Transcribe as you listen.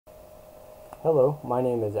Hello, my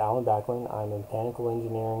name is Alan Buckland. I'm a mechanical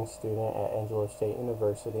engineering student at Angelo State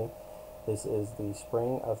University. This is the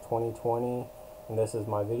spring of 2020, and this is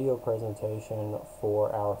my video presentation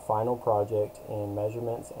for our final project in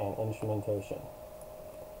measurements and instrumentation.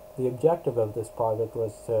 The objective of this project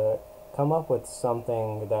was to come up with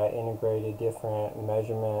something that integrated different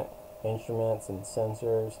measurement instruments and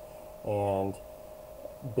sensors and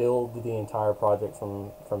build the entire project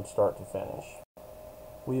from start to finish.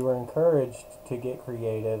 We were encouraged to get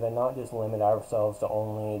creative and not just limit ourselves to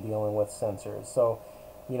only dealing with sensors. So,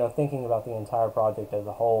 thinking about the entire project as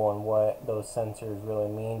a whole and what those sensors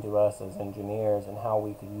really mean to us as engineers and how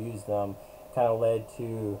we could use them kind of led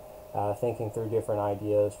to thinking through different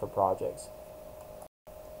ideas for projects.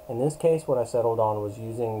 In this case, what I settled on was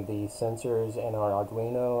using the sensors in our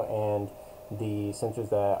Arduino and the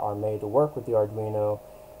sensors that are made to work with the Arduino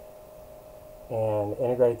and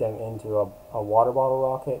integrate them into a water bottle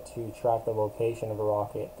rocket to track the location of a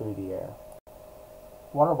rocket through the air.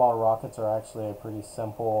 Water bottle rockets are actually a pretty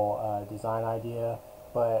simple design idea,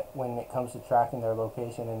 but when it comes to tracking their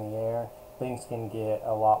location in the air, things can get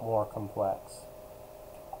a lot more complex.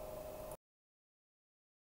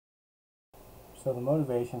 So the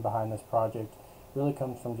motivation behind this project really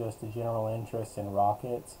comes from just a general interest in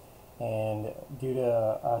rockets. And due to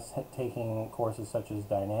us taking courses such as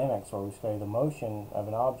dynamics, where we study the motion of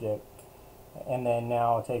an object, and then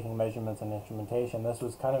now taking measurements and instrumentation, this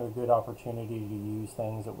was kind of a good opportunity to use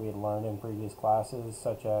things that we had learned in previous classes,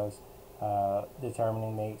 such as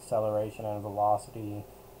determining the acceleration and velocity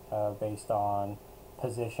based on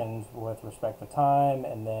positions with respect to time,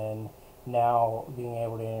 and then now being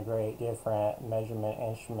able to integrate different measurement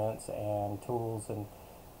instruments and tools and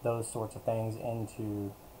those sorts of things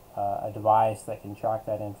into a device that can track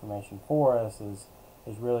that information for us is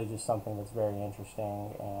really just something that's very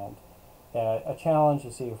interesting and a challenge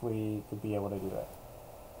to see if we could be able to do it.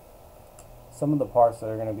 Some of the parts that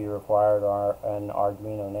are going to be required are an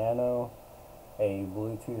Arduino Nano, a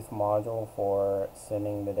Bluetooth module for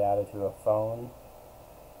sending the data to a phone,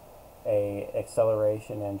 a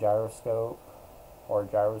acceleration and gyroscope or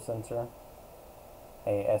gyrosensor,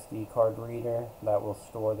 a SD card reader that will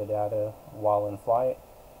store the data while in flight,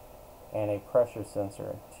 and a pressure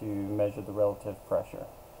sensor to measure the relative pressure.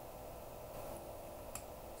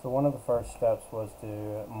 So one of the first steps was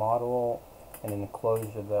to model an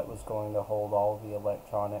enclosure that was going to hold all of the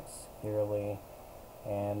electronics securely,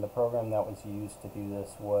 and the program that was used to do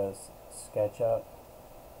this was SketchUp,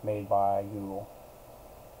 made by Google.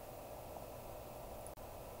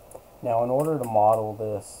 Now, in order to model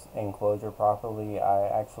this enclosure properly,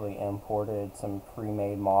 I actually imported some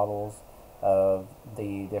pre-made models of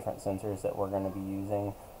the different sensors that we're going to be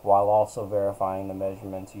using, while also verifying the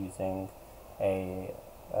measurements using a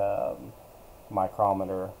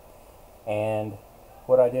micrometer. And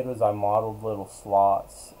what I did was I modeled little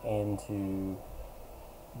slots into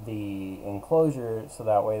the enclosure so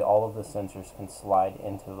that way all of the sensors can slide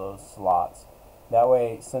into those slots. That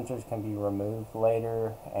way sensors can be removed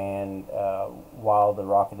later, and while the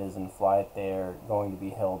rocket is in flight, they're going to be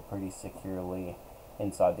held pretty securely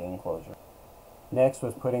inside the enclosure. Next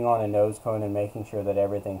was putting on a nose cone and making sure that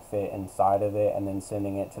everything fit inside of it, and then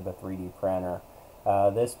sending it to the 3D printer.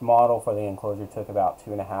 This model for the enclosure took about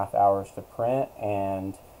 2.5 hours to print,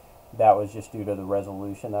 and that was just due to the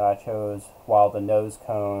resolution that I chose, while the nose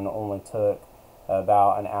cone only took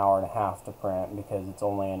about 1.5 hours to print because it's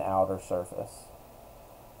only an outer surface.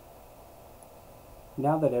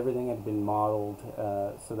 Now that everything had been modeled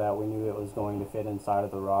so that we knew it was going to fit inside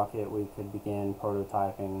of the rocket, we could begin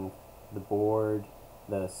prototyping the board,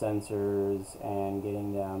 the sensors, and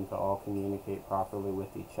getting them to all communicate properly with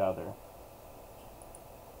each other.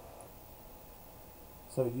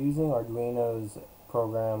 So using Arduino's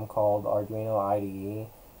program called Arduino IDE,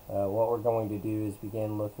 what we're going to do is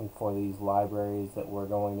begin looking for these libraries that we're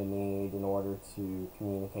going to need in order to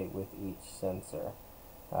communicate with each sensor.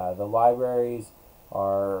 The libraries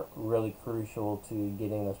are really crucial to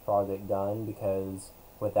getting this project done, because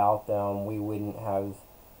without them we wouldn't have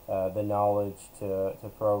the knowledge to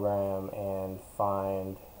program and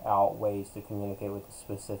find out ways to communicate with the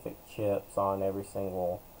specific chips on every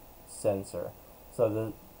single sensor. So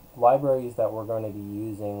the libraries that we're going to be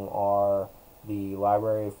using are the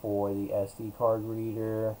library for the SD card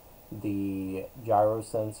reader, the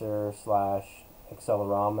gyrosensor /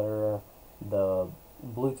 accelerometer, the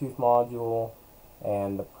Bluetooth module,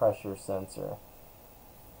 and the pressure sensor.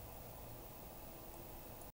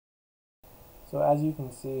 So as you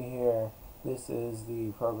can see here, this is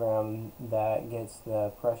the program that gets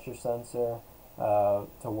the pressure sensor to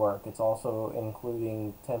work. It's also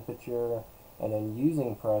including temperature, and then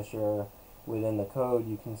using pressure within the code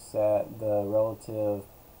you can set the relative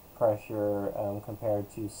pressure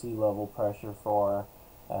compared to sea level pressure for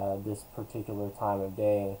this particular time of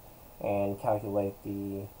day, and calculate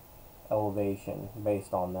the elevation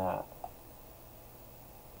based on that.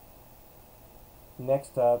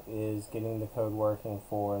 Next up is getting the code working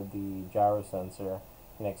for the gyro sensor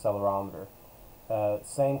and accelerometer.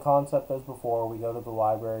 Same concept as before. We go to the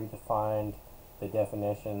library to find the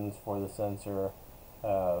definitions for the sensor,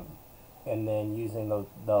 and then using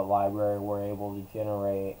the library we're able to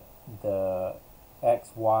generate the X,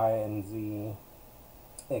 Y, and Z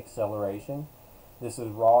acceleration. This is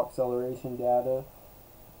raw acceleration data,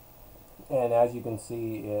 and as you can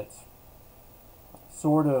see, it's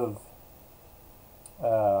sort of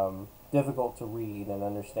difficult to read and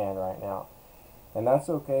understand right now, and that's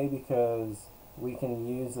okay because we can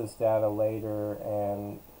use this data later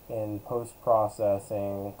and in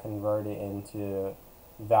post-processing convert it into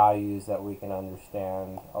values that we can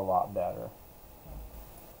understand a lot better.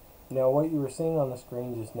 Now, what you were seeing on the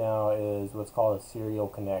screen just now is what's called a serial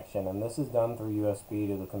connection, and this is done through USB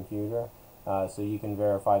to the computer, so you can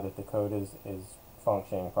verify that the code is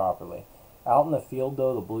functioning properly. Out in the field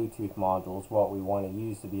though, the Bluetooth module is what we want to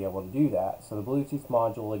use to be able to do that. So the Bluetooth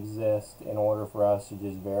module exists in order for us to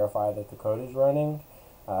just verify that the code is running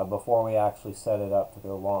before we actually set it up to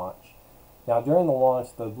go launch. Now during the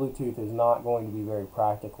launch, the Bluetooth is not going to be very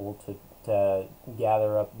practical to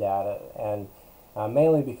gather up data, and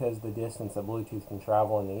mainly because the distance that Bluetooth can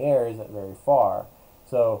travel in the air isn't very far.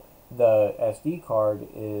 So the SD card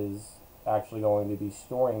is actually going to be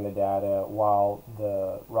storing the data while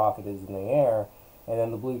the rocket is in the air, and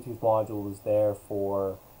then the Bluetooth module is there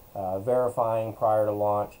for verifying prior to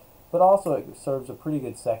launch, but also it serves a pretty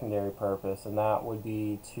good secondary purpose, and that would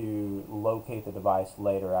be to locate the device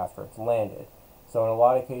later after it's landed. So in a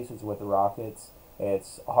lot of cases with the rockets,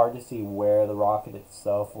 it's hard to see where the rocket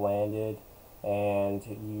itself landed, and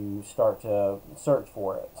you start to search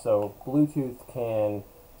for it. So Bluetooth can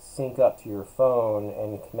sync up to your phone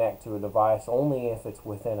and connect to a device only if it's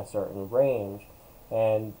within a certain range,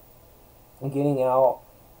 and getting out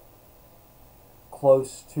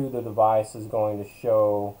close to the device is going to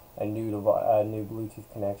show a new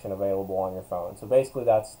Bluetooth connection available on your phone. So basically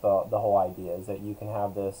that's the whole idea, is that you can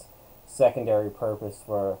have this secondary purpose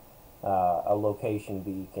for a location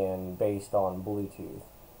beacon based on Bluetooth.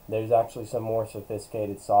 There's actually some more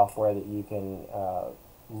sophisticated software that you can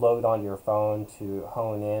load onto your phone to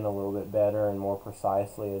hone in a little bit better and more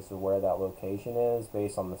precisely as to where that location is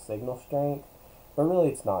based on the signal strength, but really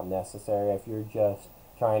it's not necessary. If you're just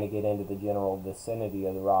trying to get into the general vicinity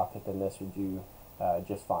of the rocket, then this would do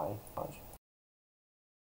just fine.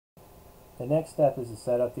 The next step is to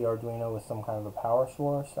set up the Arduino with some kind of a power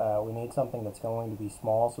source. We need something that's going to be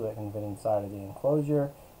small so it can fit inside of the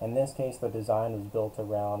enclosure. In this case, the design was built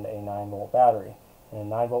around a 9-volt battery.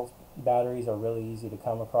 And 9-volt batteries are really easy to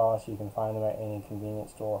come across. You can find them at any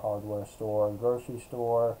convenience store, hardware store, grocery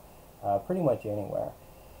store, pretty much anywhere.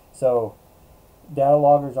 So data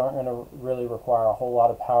loggers aren't going to really require a whole lot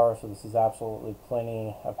of power, so this is absolutely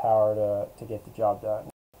plenty of power to get the job done.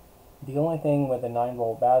 The only thing with a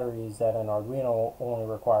 9-volt battery is that an Arduino only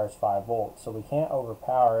requires 5 volts, so we can't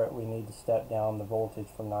overpower it. We need to step down the voltage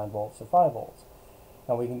from 9 volts to 5 volts.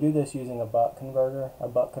 Now we can do this using a buck converter. A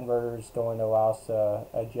buck converter is going to allow us to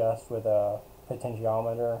adjust with a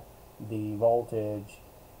potentiometer the voltage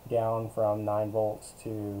down from 9 volts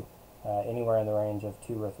to anywhere in the range of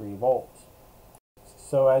 2 or 3 volts.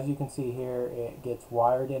 So as you can see here, it gets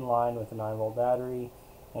wired in line with the 9-volt battery,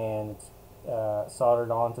 and it's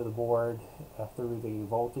soldered onto the board through the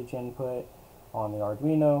voltage input on the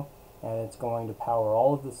Arduino, and it's going to power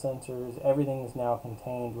all of the sensors. Everything is now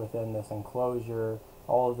contained within this enclosure.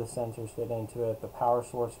 All of the sensors fit into it, the power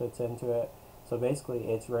source fits into it, so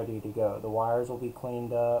basically it's ready to go. The wires will be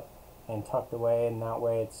cleaned up and tucked away, and that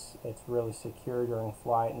way it's really secure during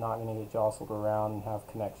flight, not going to get jostled around and have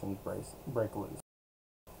connections break loose.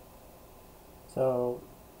 So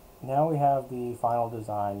now we have the final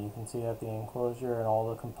design. You can see that the enclosure and all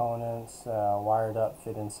the components wired up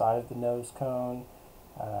fit inside of the nose cone.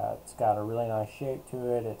 It's got a really nice shape to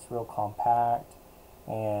it. It's real compact,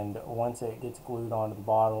 and once it gets glued onto the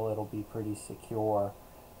bottle, it'll be pretty secure.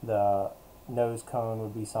 The nose cone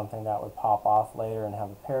would be something that would pop off later and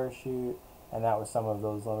have a parachute, and that was some of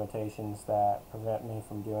those limitations that prevent me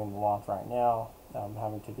from doing the launch right now.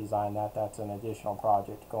 Having to design that's an additional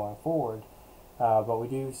project going forward. But we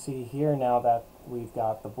do see here now that we've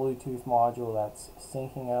got the Bluetooth module that's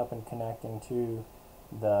syncing up and connecting to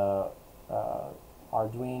the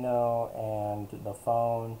Arduino and the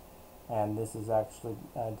phone, and this is actually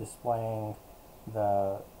displaying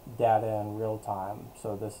the data in real time.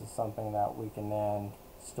 So this is something that we can then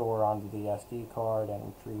store onto the SD card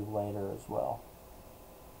and retrieve later as well.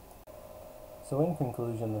 So in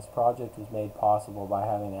conclusion, this project was made possible by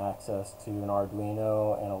having access to an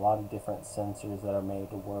Arduino and a lot of different sensors that are made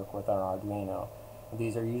to work with our Arduino.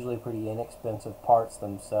 These are usually pretty inexpensive parts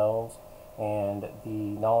themselves, and the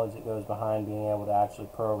knowledge that goes behind being able to actually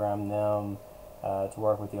program them to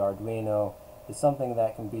work with the Arduino is something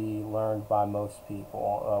that can be learned by most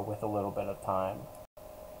people with a little bit of time.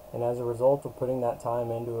 And as a result of putting that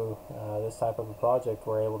time into this type of a project,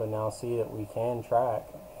 we're able to now see that we can track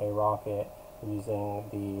a rocket using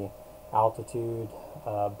the altitude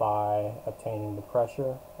by obtaining the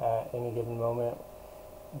pressure at any given moment.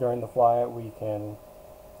 During the flight, we can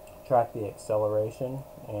track the acceleration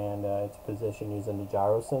and its position using the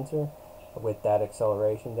gyro sensor. With that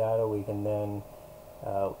acceleration data, we can then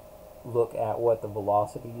look at what the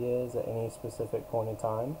velocity is at any specific point in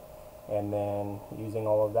time, and then using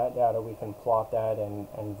all of that data, we can plot that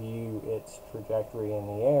and view its trajectory in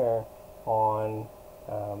the air on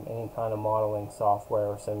any kind of modeling software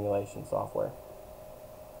or simulation software.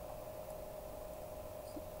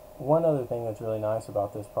 One other thing that's really nice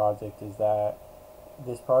about this project is that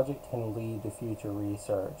this project can lead to future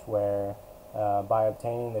research where by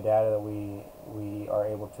obtaining the data that we are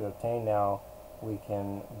able to obtain now, we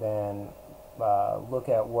can then look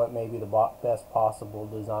at what maybe the best possible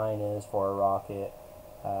design is for a rocket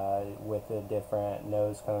with a different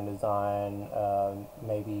nose cone design,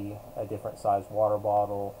 maybe a different size water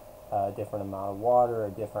bottle, a different amount of water,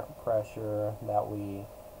 a different pressure that we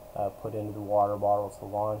put into the water bottles to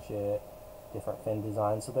launch it, different fin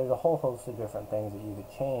design. So there's a whole host of different things that you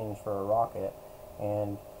could change for a rocket.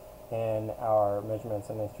 And in our Measurements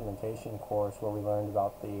and Instrumentation course, where we learned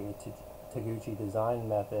about the Taguchi design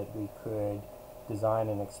method, we could design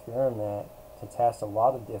an experiment to test a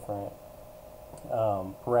lot of different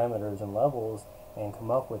parameters and levels and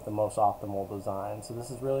come up with the most optimal design. So this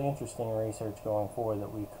is really interesting research going forward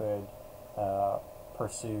that we could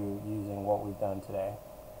pursue using what we've done today.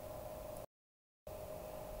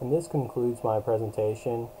 And this concludes my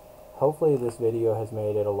presentation. Hopefully this video has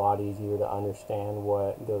made it a lot easier to understand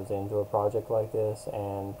what goes into a project like this,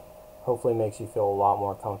 and hopefully makes you feel a lot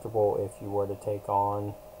more comfortable if you were to take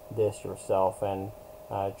on this yourself and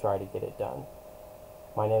try to get it done.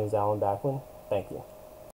 My name is Alan Buckland. Thank you.